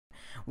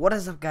What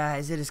is up,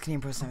 guys? It is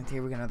Ppsh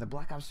here. We got another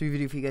Black Ops 3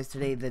 video for you guys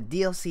today. The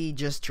DLC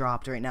just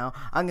dropped right now.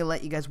 I'm gonna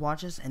let you guys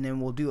watch this, and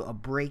then we'll do a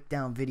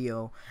breakdown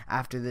video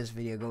after this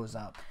video goes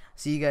up.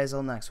 See you guys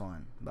on the next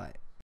one. Bye.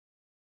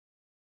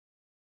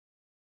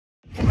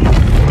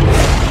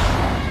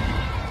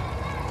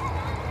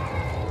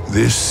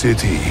 This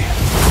city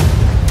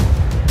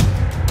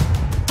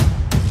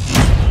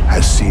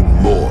has seen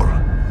more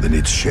than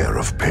its share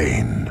of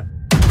pain.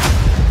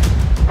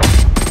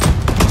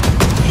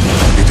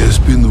 It has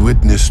been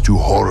witness to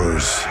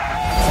horrors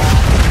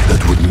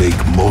that would make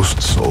most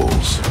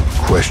souls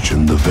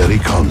question the very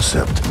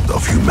concept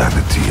of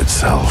humanity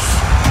itself.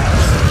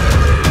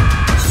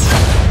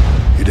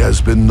 It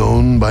has been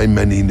known by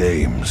many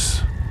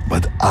names,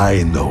 but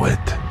I know it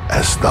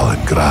as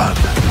Stalingrad,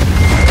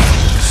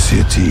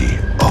 City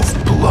of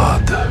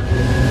Blood.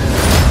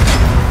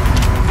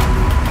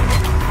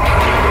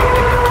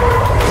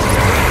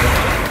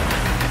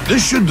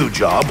 This should do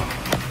job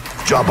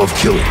of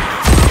killing.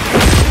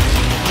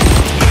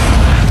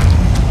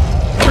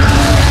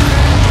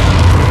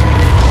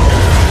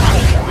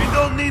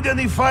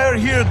 Any fire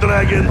here,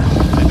 Dragon.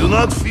 I do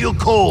not feel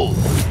cold.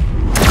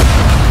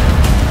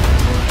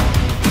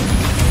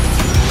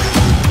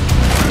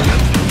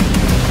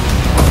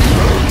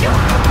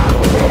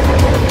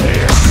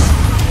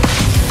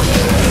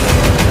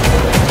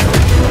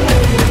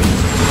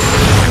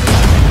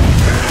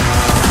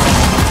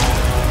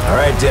 All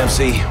right,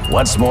 Dempsey.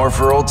 Once more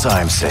for old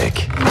time's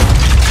sake.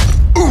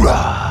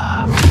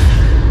 Hoorah!